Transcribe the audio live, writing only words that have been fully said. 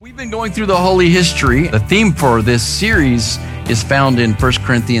We've been going through the Holy History. The theme for this series is found in 1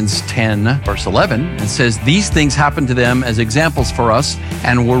 Corinthians 10, verse 11. It says, "These things happened to them as examples for us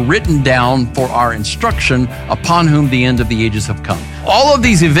and were written down for our instruction, upon whom the end of the ages have come." All of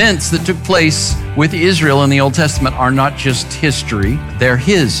these events that took place with Israel in the Old Testament are not just history, they're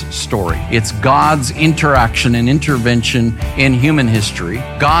His story. It's God's interaction and intervention in human history,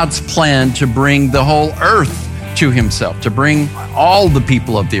 God's plan to bring the whole earth to Himself, to bring all the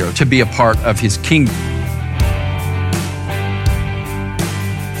people of the earth to be a part of His kingdom.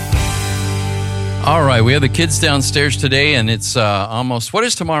 All right, we have the kids downstairs today, and it's almost, what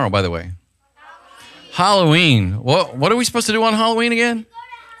is tomorrow, by the way? Halloween. What are we supposed to do on Halloween again?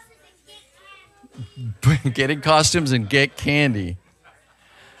 Get in costumes and get candy.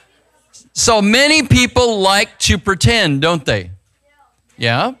 So many people like to pretend, don't they?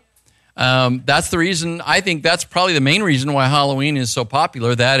 Yeah? That's the reason, I think that's probably the main reason why Halloween is so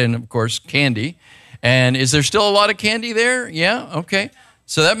popular, that and, of course, candy. And is there still a lot of candy there? Yeah? Okay.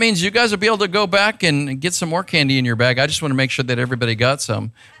 So that means you guys will be able to go back and get some more candy in your bag. I just want to make sure that everybody got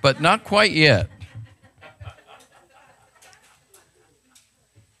some, but not quite yet.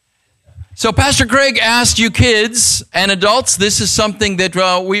 So Pastor Craig asked you kids and adults, this is something that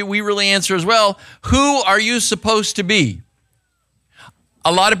we really answer as well. Who are you supposed to be?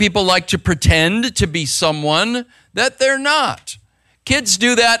 A lot of people like to pretend to be someone that they're not. Kids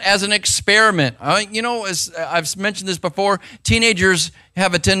do that as an experiment. As I've mentioned this before, teenagers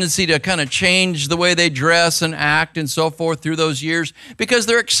have a tendency to kind of change the way they dress and act and so forth through those years because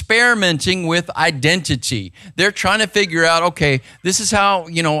they're experimenting with identity. They're trying to figure out, okay, this is how,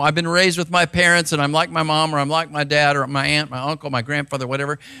 I've been raised with my parents and I'm like my mom or I'm like my dad or my aunt, my uncle, my grandfather,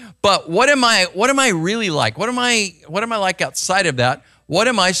 whatever. But what am I really like? What am I like outside of that? What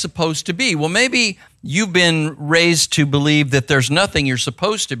am I supposed to be? Well, maybe you've been raised to believe that there's nothing you're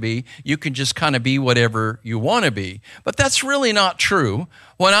supposed to be. You can just kind of be whatever you want to be. But that's really not true.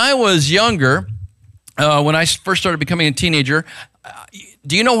 When I was younger, when I first started becoming a teenager,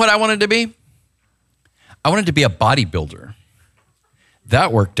 do you know what I wanted to be? I wanted to be a bodybuilder.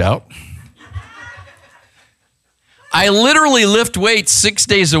 That worked out. I literally lift weights 6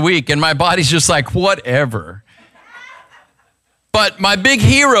 days a week, and my body's just like, whatever. But my big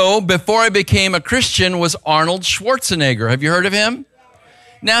hero before I became a Christian was Arnold Schwarzenegger. Have you heard of him?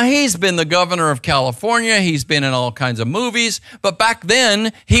 Now, he's been the governor of California. He's been in all kinds of movies. But back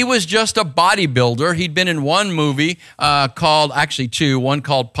then, he was just a bodybuilder. He'd been in one movie two, one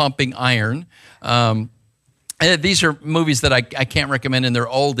called Pumping Iron. These are movies that I can't recommend, and they're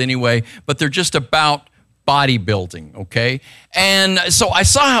old anyway, but they're just about bodybuilding, okay? And so I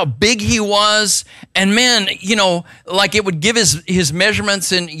saw how big he was, and man, like it would give his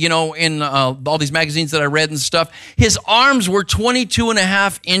measurements in all these magazines that I read and stuff. His arms were 22 and a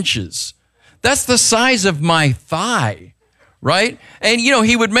half inches. That's the size of my thigh, right? And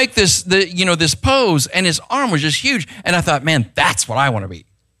he would make this pose, and his arm was just huge. And I thought, man, that's what I want to be.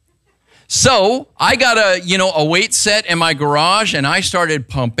 So I got a weight set in my garage, and I started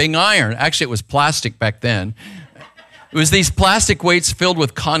pumping iron. Actually, it was plastic back then. It was these plastic weights filled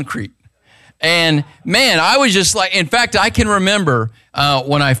with concrete. And man, I was just like, in fact, I can remember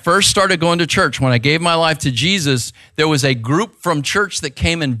when I first started going to church, when I gave my life to Jesus, there was a group from church that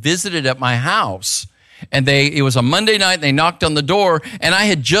came and visited at my house. And it was a Monday night, and they knocked on the door, and I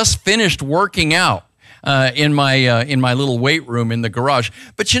had just finished working out. In my little weight room in the garage.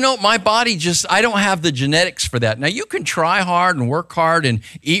 But my body I don't have the genetics for that. Now, you can try hard and work hard and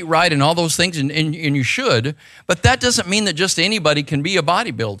eat right and all those things, and you should, but that doesn't mean that just anybody can be a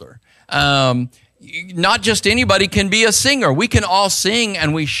bodybuilder. Not just anybody can be a singer. We can all sing,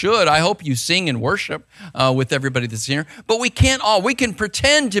 and we should. I hope you sing and worship with everybody that's here. But we can't all. We can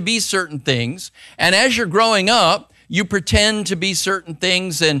pretend to be certain things, and as you're growing up, you pretend to be certain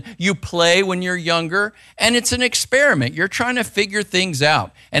things, and you play when you're younger, and it's an experiment. You're trying to figure things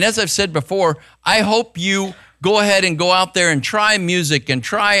out. And as I've said before, I hope you go ahead and go out there and try music and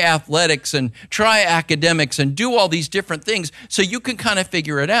try athletics and try academics and do all these different things so you can kind of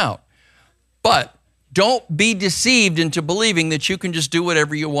figure it out. But don't be deceived into believing that you can just do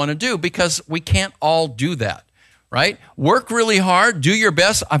whatever you want to do, because we can't all do that, right? Work really hard, do your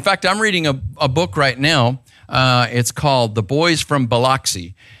best. In fact, I'm reading a book right now. It's called The Boys from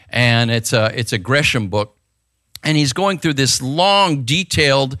Biloxi, and it's a Gresham book. And he's going through this long,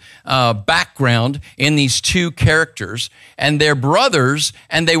 detailed background in these two characters. And they're brothers,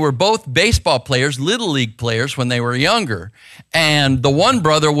 and they were both baseball players, Little League players, when they were younger. And the one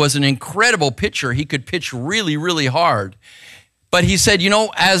brother was an incredible pitcher. He could pitch really, really hard. But he said,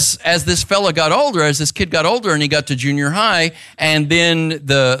 as this fella got older, as this kid got older and he got to junior high, and then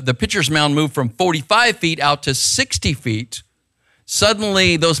the pitcher's mound moved from 45 feet out to 60 feet,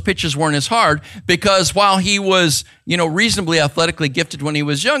 suddenly those pitches weren't as hard because while he was, reasonably athletically gifted when he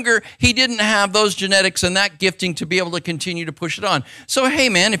was younger, he didn't have those genetics and that gifting to be able to continue to push it on. So, hey,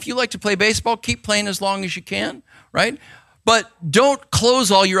 man, if you like to play baseball, keep playing as long as you can, right? But don't close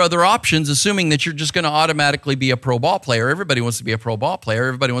all your other options assuming that you're just going to automatically be a pro ball player. Everybody wants to be a pro ball player.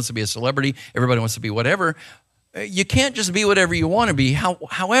 Everybody wants to be a celebrity. Everybody wants to be whatever. You can't just be whatever you want to be.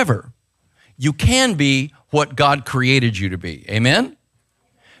 However, you can be what God created you to be. Amen?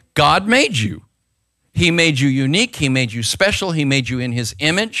 God made you. He made you unique. He made you special. He made you in His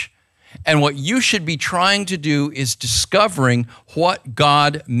image. And what you should be trying to do is discovering what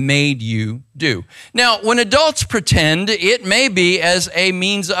God made you do. Now, when adults pretend, it may be as a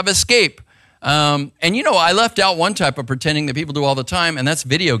means of escape. I left out one type of pretending that people do all the time, and that's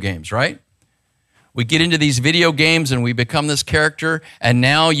video games, right? We get into these video games and we become this character, and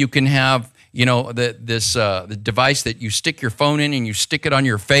now you can have the device that you stick your phone in and you stick it on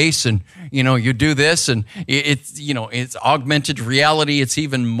your face and, you do this and it's augmented reality. It's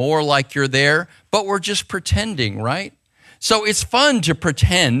even more like you're there, but we're just pretending, right? So it's fun to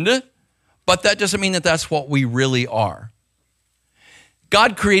pretend, but that doesn't mean that that's what we really are.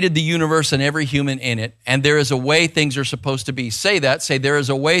 God created the universe and every human in it, and there is a way things are supposed to be. Say that. Say, there is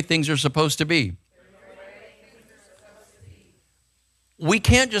a way things are supposed to be. We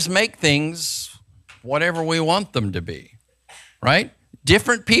can't just make things whatever we want them to be, right?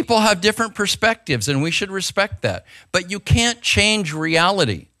 Different people have different perspectives, and we should respect that. But you can't change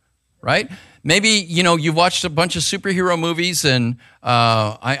reality, right? Maybe, you've watched a bunch of superhero movies, and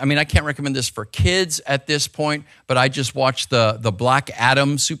I can't recommend this for kids at this point, but I just watched the Black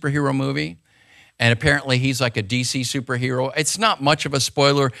Adam superhero movie, and apparently he's like a DC superhero. It's not much of a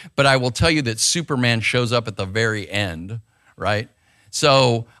spoiler, but I will tell you that Superman shows up at the very end, right?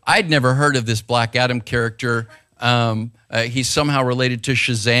 So I'd never heard of this Black Adam character. He's somehow related to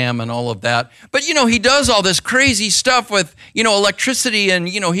Shazam and all of that. But, he does all this crazy stuff with, electricity and,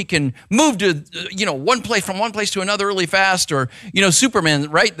 he can move to, from one place to another really fast. Or, Superman,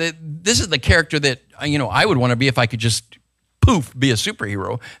 right? This is the character that, I would want to be if I could just, poof, be a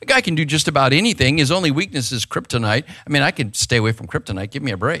superhero. The guy can do just about anything. His only weakness is kryptonite. I can stay away from kryptonite. Give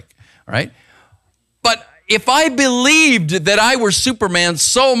me a break, all right? But if I believed that I were Superman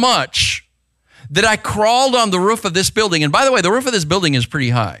so much that I crawled on the roof of this building, and by the way, the roof of this building is pretty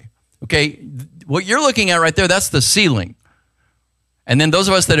high, okay? What you're looking at right there, that's the ceiling. And then those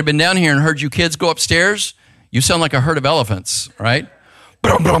of us that have been down here and heard you kids go upstairs, you sound like a herd of elephants, right?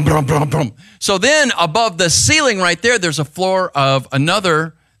 Brum, brum, brum, brum, brum. So then above the ceiling right there, there's a floor of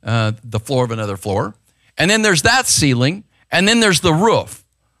another, the floor of another floor. And then there's that ceiling, and then there's the roof,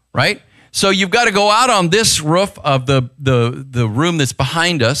 right? So you've got to go out on this roof of the room that's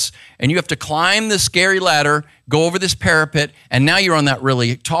behind us, and you have to climb this scary ladder, go over this parapet, and now you're on that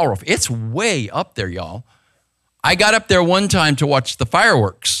really tall roof. It's way up there, y'all. I got up there one time to watch the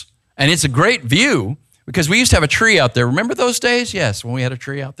fireworks, and it's a great view because we used to have a tree out there. Remember those days? Yes, when we had a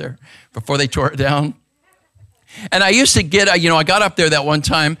tree out there before they tore it down. And I used to get, I got up there that one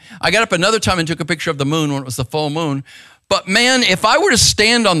time. I got up another time and took a picture of the moon when it was the full moon. But man, if I were to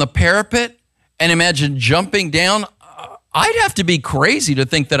stand on the parapet and imagine jumping down, I'd have to be crazy to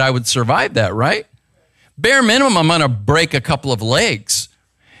think that I would survive that, right? Bare minimum, I'm going to break a couple of legs.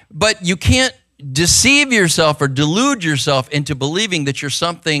 But you can't deceive yourself or delude yourself into believing that you're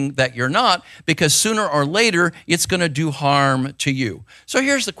something that you're not, because sooner or later, it's going to do harm to you. So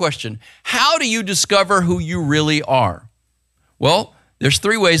here's the question. How do you discover who you really are? Well, there's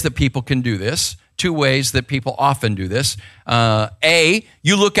 3 ways that people can do this. 2 ways that people often do this. A,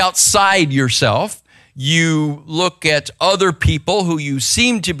 you look outside yourself. You look at other people who you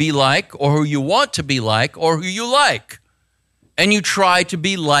seem to be like, or who you want to be like, or who you like. And you try to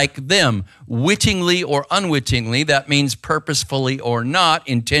be like them, wittingly or unwittingly. That means purposefully or not,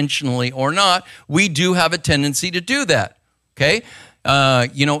 intentionally or not. We do have a tendency to do that, okay?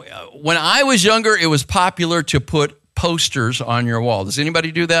 When I was younger, it was popular to put posters on your wall. Does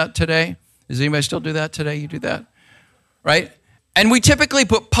anybody do that today? Does anybody still do that today? You do that? Right? And we typically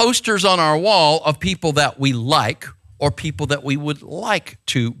put posters on our wall of people that we like or people that we would like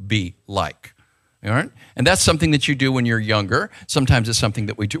to be like. All right? And that's something that you do when you're younger. Sometimes it's something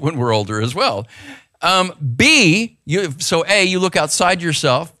that we do when we're older as well. B, A, you look outside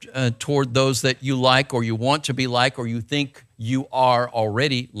yourself toward those that you like or you want to be like or you think you are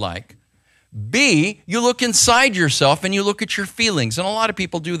already like. B, you look inside yourself and you look at your feelings. And a lot of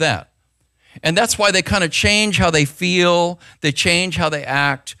people do that. And that's why they kind of change how they feel, they change how they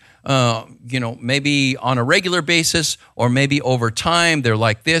act, maybe on a regular basis or maybe over time. They're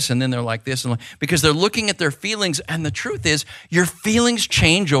like this and then they're like this, because they're looking at their feelings. And the truth is, your feelings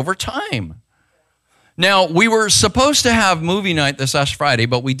change over time. Now, we were supposed to have movie night this last Friday,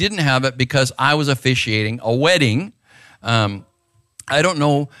 but we didn't have it because I was officiating a wedding. I don't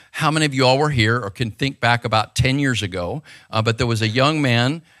know how many of you all were here or can think back about 10 years ago, but there was a young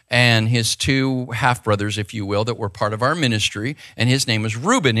man and his two half-brothers, if you will, that were part of our ministry, and his name was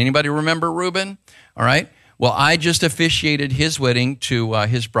Reuben. Anybody remember Reuben? All right. Well, I just officiated his wedding to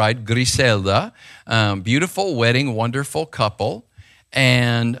his bride, Griselda. Beautiful wedding, wonderful couple.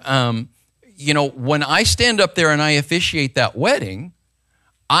 And, when I stand up there and I officiate that wedding,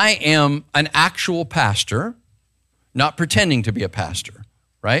 I am an actual pastor, not pretending to be a pastor,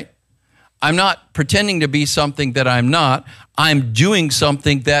 right? I'm not pretending to be something that I'm not. I'm doing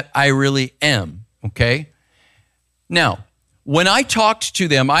something that I really am, okay? Now, when I talked to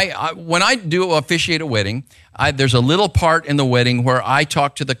them, when I do officiate a wedding, there's a little part in the wedding where I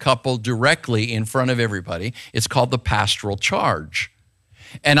talk to the couple directly in front of everybody. It's called the pastoral charge.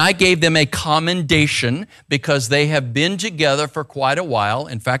 And I gave them a commendation because they have been together for quite a while.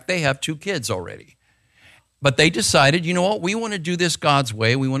 In fact, they have 2 kids already. But they decided, you know what, we want to do this God's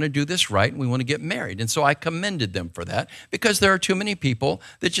way, we want to do this right, and we want to get married. And so I commended them for that because there are too many people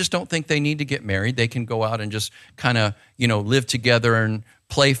that just don't think they need to get married. They can go out and just kind of, live together and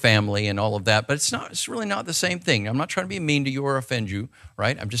play family and all of that. But it's really not the same thing. I'm not trying to be mean to you or offend you,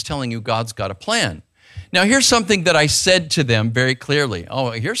 right? I'm just telling you God's got a plan. Now, here's something that I said to them very clearly.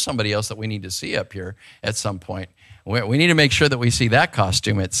 Oh, here's somebody else that we need to see up here at some point. We need to make sure that we see that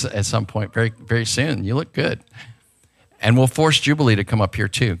costume at some point very, very soon. You look good. And we'll force Jubilee to come up here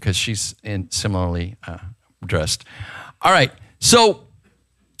too because she's similarly dressed. All right. So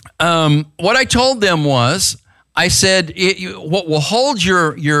what I told them was, I said, what will hold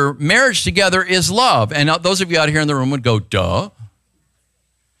your marriage together is love. And those of you out here in the room would go, duh.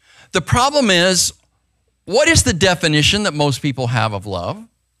 The problem is, what is the definition that most people have of love?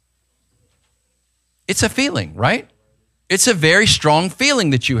 It's a feeling, right? It's a very strong feeling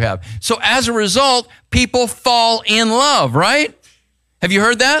that you have. So as a result, people fall in love, right? Have you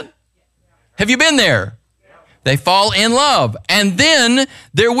heard that? Have you been there? They fall in love. And then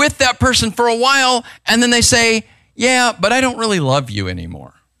they're with that person for a while, and then they say, yeah, but I don't really love you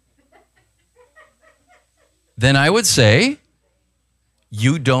anymore. Then I would say,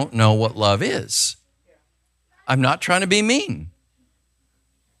 you don't know what love is. I'm not trying to be mean.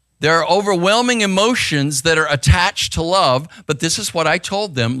 There are overwhelming emotions that are attached to love, but this is what I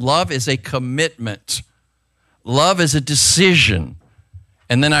told them. Love is a commitment. Love is a decision.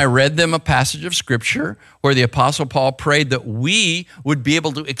 And then I read them a passage of Scripture where the Apostle Paul prayed that we would be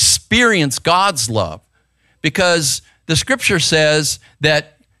able to experience God's love, because the Scripture says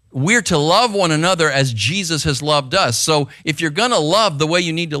that we're to love one another as Jesus has loved us. So if you're going to love the way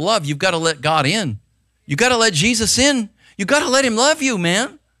you need to love, you've got to let God in. You got to let Jesus in. You got to let him love you,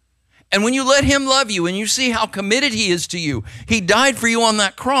 man. And when you let him love you and you see how committed he is to you, he died for you on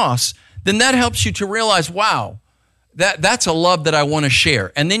that cross, then that helps you to realize, wow, that's a love that I want to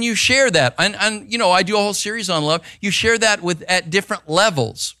share. And then you share that. And I do a whole series on love. You share that at different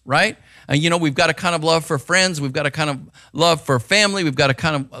levels, right? We've got a kind of love for friends. We've got a kind of love for family. We've got a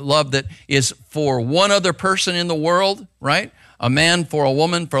kind of love that is for one other person in the world, right? A man for a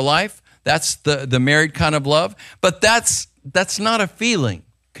woman for life. That's the married kind of love. But that's not a feeling,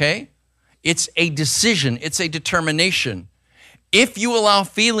 okay? It's a decision. It's a determination. If you allow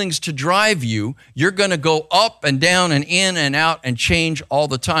feelings to drive you, you're going to go up and down and in and out and change all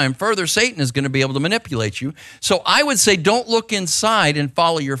the time. Further, Satan is going to be able to manipulate you. So I would say don't look inside and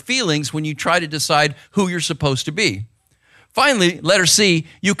follow your feelings when you try to decide who you're supposed to be. Finally, letter C,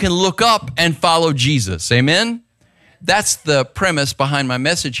 you can look up and follow Jesus. Amen? That's the premise behind my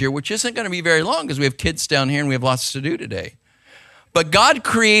message here, which isn't going to be very long because we have kids down here and we have lots to do today. But God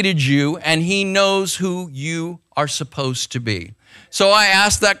created you and he knows who you are supposed to be. So I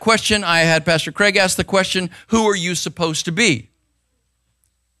asked that question. I had Pastor Craig ask the question, who are you supposed to be?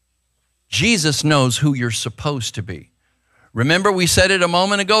 Jesus knows who you're supposed to be. Remember, we said it a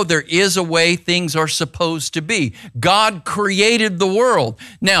moment ago, there is a way things are supposed to be. God created the world.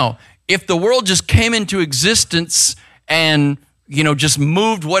 Now, if the world just came into existence and, just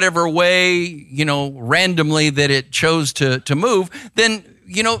moved whatever way, randomly that it chose to move, then,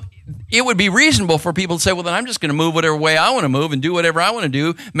 it would be reasonable for people to say, well, then I'm just going to move whatever way I want to move and do whatever I want to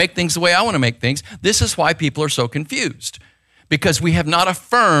do, make things the way I want to make things. This is why people are so confused, because we have not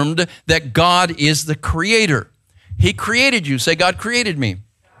affirmed that God is the creator. He created you. Say, God created me.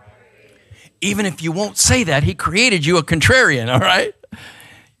 Even if you won't say that, he created you a contrarian, all right?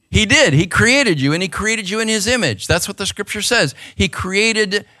 He did. He created you, and he created you in his image. That's what the scripture says. He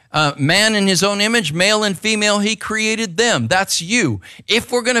created man in his own image, male and female, he created them. That's you.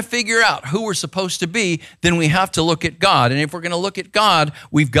 If we're going to figure out who we're supposed to be, then we have to look at God. And if we're going to look at God,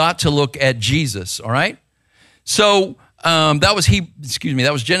 we've got to look at Jesus, all right? So that was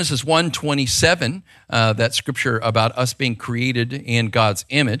Genesis 1:27, that scripture about us being created in God's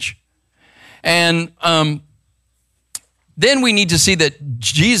image. And then we need to see that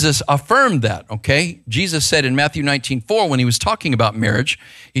Jesus affirmed that, okay? Jesus said in Matthew 19:4, when he was talking about marriage,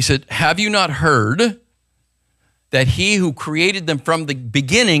 he said, have you not heard that he who created them from the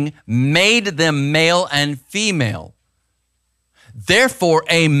beginning made them male and female? Therefore,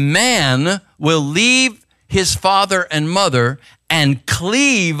 a man will leave his father and mother and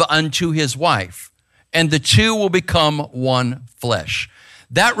cleave unto his wife, and the two will become one flesh.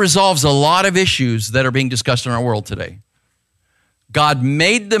 That resolves a lot of issues that are being discussed in our world today. God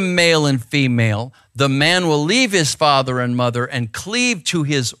made them male and female. The man will leave his father and mother and cleave to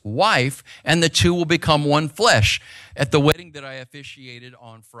his wife, and the two will become one flesh. At the wedding that I officiated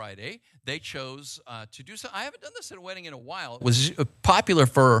on Friday, they chose to do so. I haven't done this at a wedding in a while. It was popular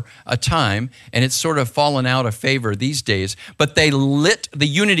for a time, and it's sort of fallen out of favor these days. But they lit the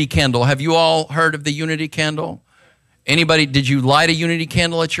unity candle. Have you all heard of the unity candle? Anybody, did you light a unity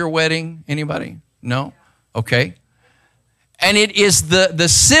candle at your wedding? Anybody? No? Okay. And it is the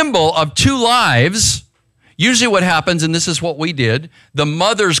symbol of two lives. Usually what happens, and this is what we did, the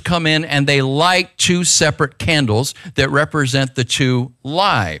mothers come in and they light two separate candles that represent the two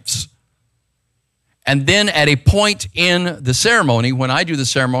lives. And then at a point in the ceremony, when I do the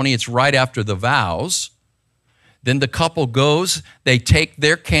ceremony, it's right after the vows. Then the couple goes, they take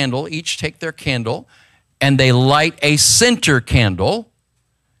their candle, each take their candle, and they light a center candle.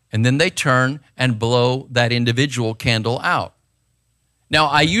 And then they turn and blow that individual candle out. Now,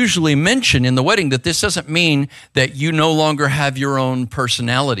 I usually mention in the wedding that this doesn't mean that you no longer have your own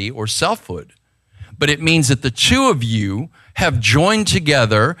personality or selfhood, but it means that the two of you have joined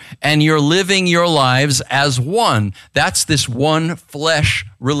together and you're living your lives as one. That's this one flesh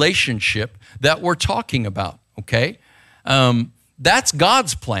relationship that we're talking about, okay? That's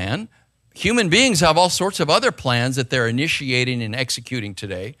God's plan. Human beings have all sorts of other plans that they're initiating and executing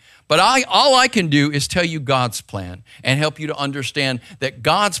today. But all I can do is tell you God's plan and help you to understand that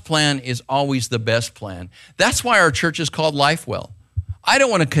God's plan is always the best plan. That's why our church is called LifeWell. I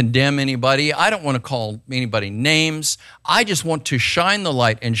don't want to condemn anybody. I don't want to call anybody names. I just want to shine the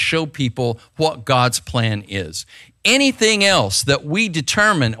light and show people what God's plan is. Anything else that we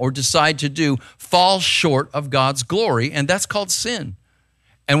determine or decide to do falls short of God's glory, and that's called sin.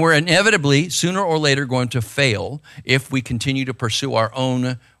 And we're inevitably, sooner or later, going to fail if we continue to pursue our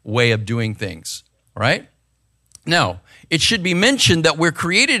own way of doing things, right? Now, it should be mentioned that we're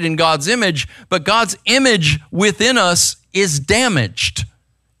created in God's image, but God's image within us is damaged.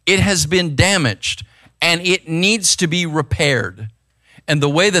 It has been damaged, and it needs to be repaired. And the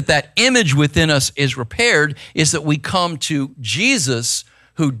way that that image within us is repaired is that we come to Jesus,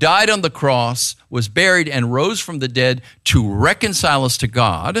 who died on the cross, was buried, and rose from the dead to reconcile us to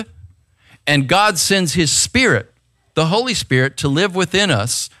God. And God sends his Spirit, the Holy Spirit, to live within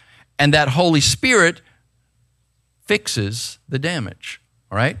us, and that Holy Spirit fixes the damage,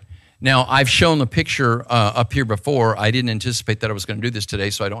 all right? Now, I've shown the picture up here before. I didn't anticipate that I was going to do this today,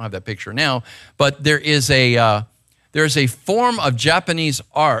 so I don't have that picture now. But there's a form of Japanese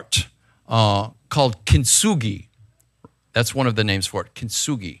art called kintsugi. That's one of the names for it,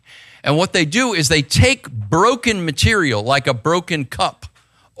 kintsugi. And what they do is they take broken material, like a broken cup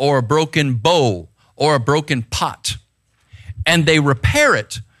or a broken bowl or a broken pot, and they repair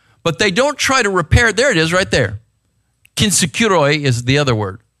it. But they don't try to repair it. There it is right there. Kintsukuroi is the other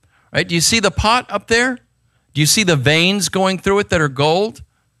word. Right? Do you see the pot up there? Do you see the veins going through it that are gold?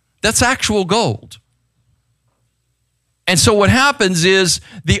 That's actual gold. And so what happens is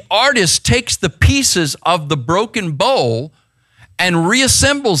the artist takes the pieces of the broken bowl and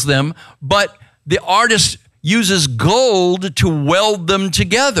reassembles them, but the artist uses gold to weld them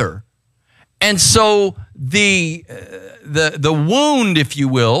together. And so the wound, if you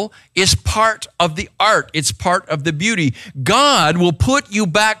will, is part of the art. It's part of the beauty. God will put you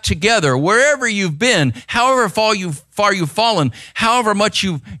back together wherever you've been, however far you've fallen, however much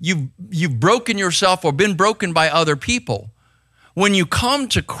you've broken yourself or been broken by other people. When you come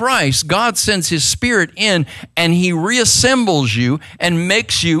to Christ, God sends his Spirit in and he reassembles you and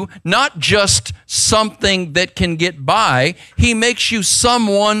makes you not just something that can get by, he makes you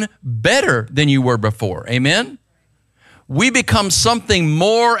someone better than you were before. Amen? we become something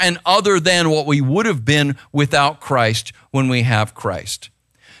more and other than what we would have been without Christ when we have Christ.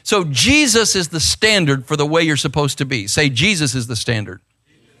 So Jesus is the standard for the way you're supposed to be. Say, Jesus is the standard.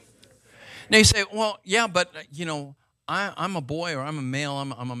 Now you say, well, yeah, but I'm a boy or I'm a male,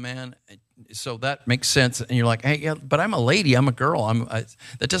 I'm a man, so that makes sense. And you're like, hey, yeah, but I'm a lady, I'm a girl.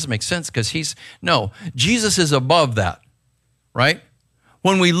 That doesn't make sense because no, Jesus is above that, right?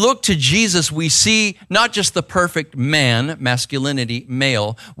 When we look to Jesus, we see not just the perfect man, masculinity,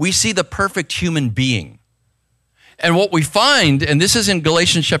 male, we see the perfect human being. And what we find, and this is in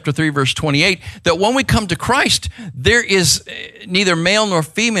Galatians chapter 3, verse 28, that when we come to Christ, there is neither male nor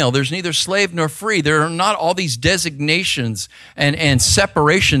female. There's neither slave nor free. There are not all these designations and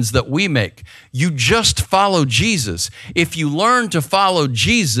separations that we make. You just follow Jesus. If you learn to follow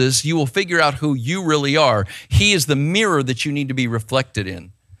Jesus, you will figure out who you really are. He is the mirror that you need to be reflected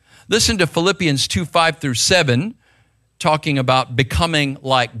in. Listen to Philippians 2, 5 through 7, talking about becoming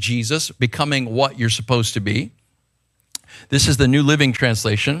like Jesus, becoming what you're supposed to be. This is the New Living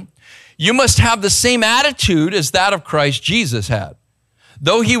Translation. You must have the same attitude as that of Christ Jesus had.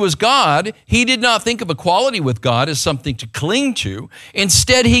 Though he was God, he did not think of equality with God as something to cling to.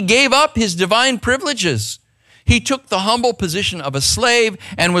 Instead, he gave up his divine privileges. He took the humble position of a slave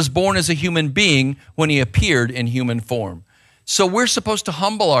and was born as a human being when he appeared in human form. So we're supposed to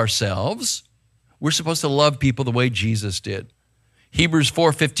humble ourselves. We're supposed to love people the way Jesus did. Hebrews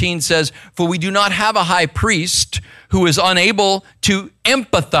 4:15 says, for we do not have a high priest who is unable to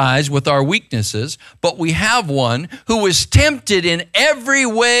empathize with our weaknesses, but we have one who was tempted in every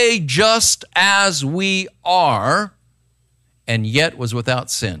way just as we are, and yet was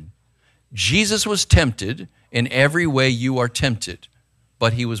without sin. Jesus was tempted in every way you are tempted,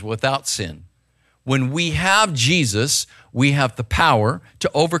 but he was without sin. When we have Jesus, we have the power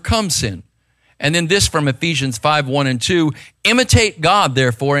to overcome sin. And then this from Ephesians 5, 1 and 2, imitate God,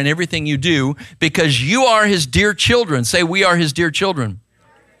 therefore, in everything you do, because you are his dear children. Say, we are his dear children.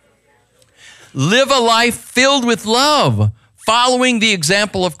 Live a life filled with love, following the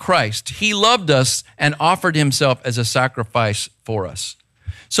example of Christ. He loved us and offered himself as a sacrifice for us.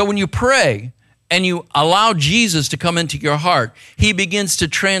 So when you pray and you allow Jesus to come into your heart, he begins to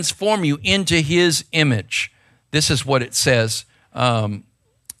transform you into his image. This is what it says.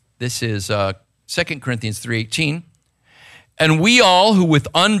 This is 2 Corinthians 3:18. And we all who with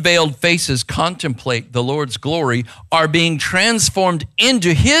unveiled faces contemplate the Lord's glory are being transformed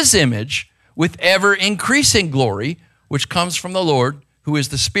into his image with ever increasing glory, which comes from the Lord, who is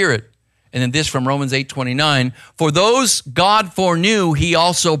the Spirit. And then this from Romans 8:29, for those God foreknew, he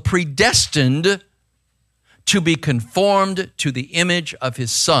also predestined to be conformed to the image of his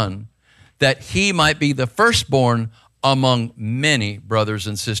Son, that he might be the firstborn among many brothers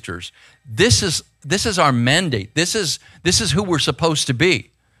and sisters. This is our mandate. This is who we're supposed to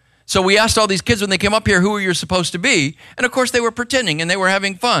be. So we asked all these kids when they came up here, who are you supposed to be? And of course they were pretending and they were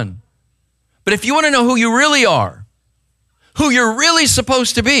having fun. But if you want to know who you really are, who you're really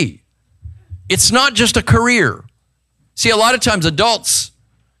supposed to be, it's not just a career. See, a lot of times adults,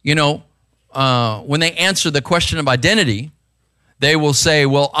 when they answer the question of identity, they will say,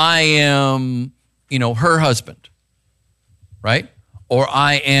 well, I am, her husband, right? Or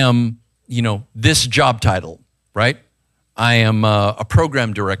I am, this job title, right? I am a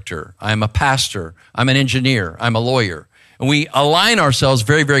program director. I'm a pastor. I'm an engineer. I'm a lawyer. And we align ourselves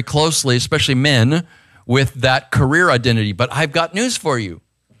very, very closely, especially men, with that career identity. But I've got news for you.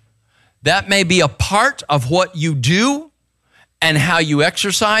 That may be a part of what you do and how you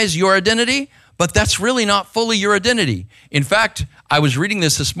exercise your identity, but that's really not fully your identity. In fact, I was reading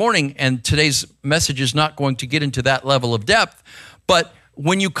this morning, and today's message is not going to get into that level of depth, but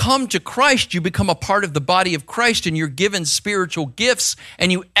when you come to Christ, you become a part of the body of Christ, and you're given spiritual gifts,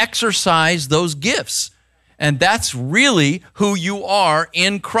 and you exercise those gifts. And that's really who you are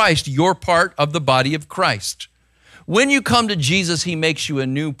in Christ. You're part of the body of Christ. When you come to Jesus, he makes you a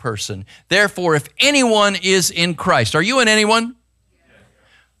new person. Therefore, if anyone is in Christ, are you in anyone?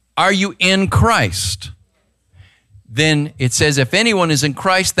 Are you in Christ? Then it says, if anyone is in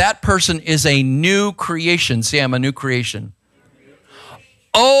Christ, that person is a new creation. Say, I'm a new creation.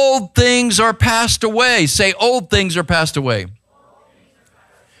 Old things are passed away. Say, old things are passed away.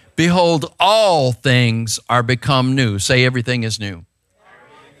 Behold, all things are become new. Say, everything is new.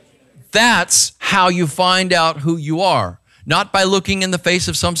 That's how you find out who you are. Not by looking in the face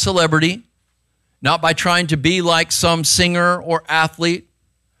of some celebrity, not by trying to be like some singer or athlete,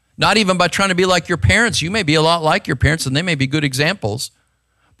 not even by trying to be like your parents. You may be a lot like your parents, and they may be good examples,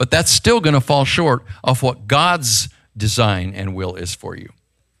 but that's still going to fall short of what God's design and will is for you.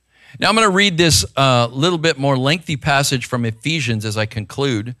 Now I'm going to read this little bit more lengthy passage from Ephesians as I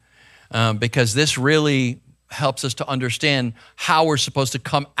conclude, because this really helps us to understand how we're supposed to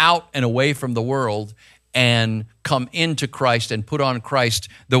come out and away from the world and come into Christ and put on Christ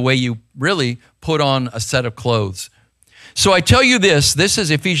the way you really put on a set of clothes. So I tell you this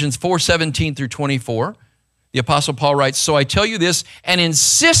is Ephesians 4:17 through 24. The Apostle Paul writes, "So I tell you this and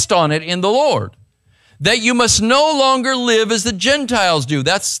insist on it in the Lord, that you must no longer live as the Gentiles do."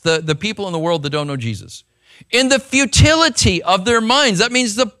 That's the people in the world that don't know Jesus. "In the futility of their minds." That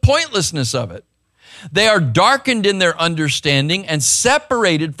means the pointlessness of it. "They are darkened in their understanding and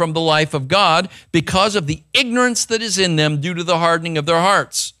separated from the life of God because of the ignorance that is in them due to the hardening of their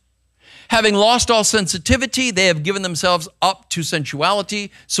hearts. Having lost all sensitivity, they have given themselves up to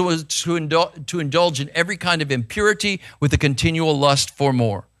sensuality so as to indulge in every kind of impurity with a continual lust for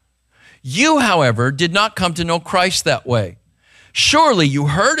more. You, however, did not come to know Christ that way. Surely you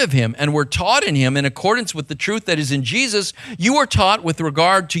heard of him and were taught in him in accordance with the truth that is in Jesus. You were taught with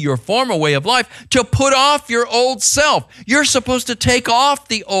regard to your former way of life to put off your old self." You're supposed to take off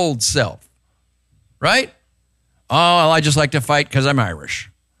the old self, right? "Oh, well, I just like to fight because I'm Irish."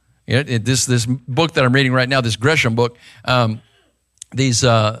 This book that I'm reading right now, this Gresham book, there's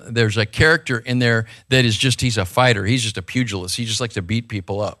a character in there that is just, he's a fighter. He's just a pugilist. He just likes to beat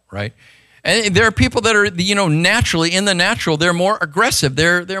people up, right? And there are people that are, naturally, in the natural, they're more aggressive.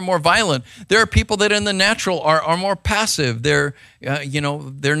 They're more violent. There are people that in the natural are more passive. They're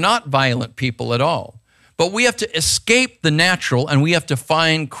not violent people at all. But we have to escape the natural and we have to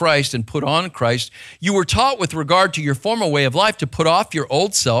find Christ and put on Christ. You were taught with regard to your former way of life to put off your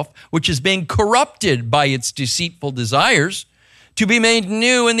old self, which is being corrupted by its deceitful desires, to be made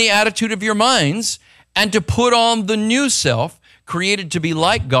new in the attitude of your minds, and to put on the new self, created to be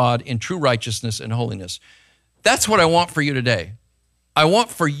like God in true righteousness and holiness. That's what I want for you today. I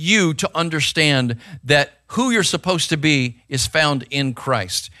want for you to understand that who you're supposed to be is found in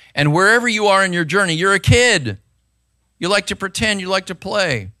Christ. And wherever you are in your journey, you're a kid. You like to pretend, you like to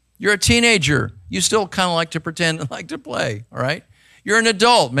play. You're a teenager. You still kind of like to pretend and like to play, all right? You're an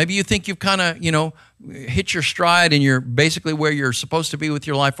adult. Maybe you think you've kind of, hit your stride and you're basically where you're supposed to be with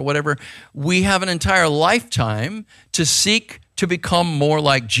your life or whatever. We have an entire lifetime to seek to become more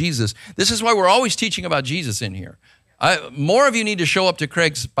like Jesus. This is why we're always teaching about Jesus in here. More of you need to show up to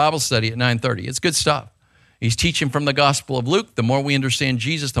Craig's Bible study at 9:30. It's good stuff. He's teaching from the Gospel of Luke. The more we understand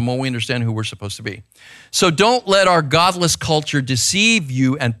Jesus, the more we understand who we're supposed to be. So don't let our godless culture deceive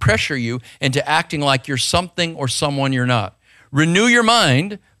you and pressure you into acting like you're something or someone you're not. Renew your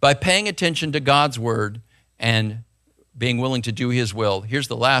mind by paying attention to God's word and being willing to do his will. Here's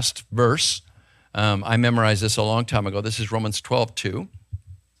the last verse. I memorized this a long time ago. This is Romans 12:2.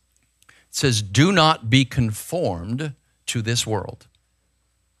 It says, "Do not be conformed to this world,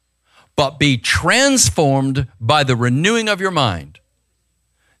 but be transformed by the renewing of your mind,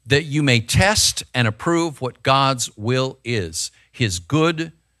 that you may test and approve what God's will is, his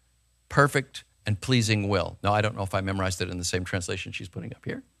good, perfect, and pleasing will." Now, I don't know if I memorized it in the same translation she's putting up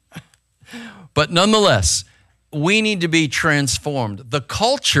here. But nonetheless, we need to be transformed. The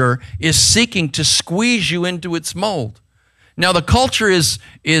culture is seeking to squeeze you into its mold. Now, the culture is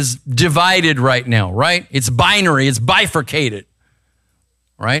divided right now, right? It's binary, it's bifurcated,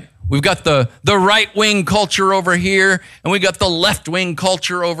 right? We've got the right-wing culture over here, and we've got the left-wing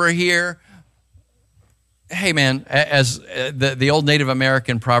culture over here. Hey, man, as the old Native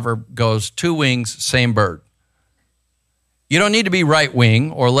American proverb goes, 2 wings, same bird. You don't need to be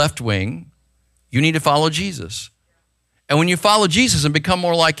right-wing or left-wing. You need to follow Jesus. And when you follow Jesus and become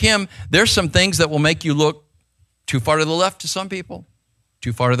more like him, there's some things that will make you look too far to the left to some people,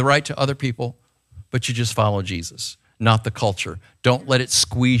 too far to the right to other people, but you just follow Jesus, not the culture. Don't let it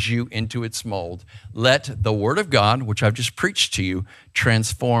squeeze you into its mold. Let the word of God, which I've just preached to you,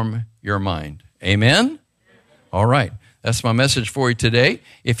 transform your mind. Amen? All right. That's my message for you today.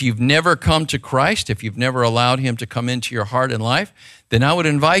 If you've never come to Christ, if you've never allowed him to come into your heart and life, then I would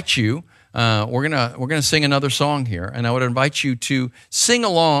invite you, we're gonna sing another song here, and I would invite you to sing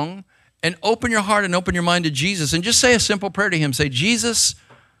along and open your heart and open your mind to Jesus and just say a simple prayer to him. Say, "Jesus,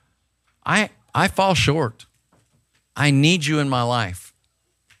 I fall short. I need you in my life.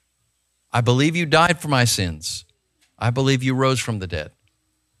 I believe you died for my sins. I believe you rose from the dead.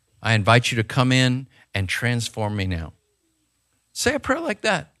 I invite you to come in and transform me now." Say a prayer like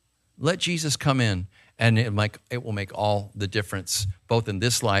that. Let Jesus come in, and it will make all the difference, both in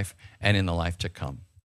this life and in the life to come.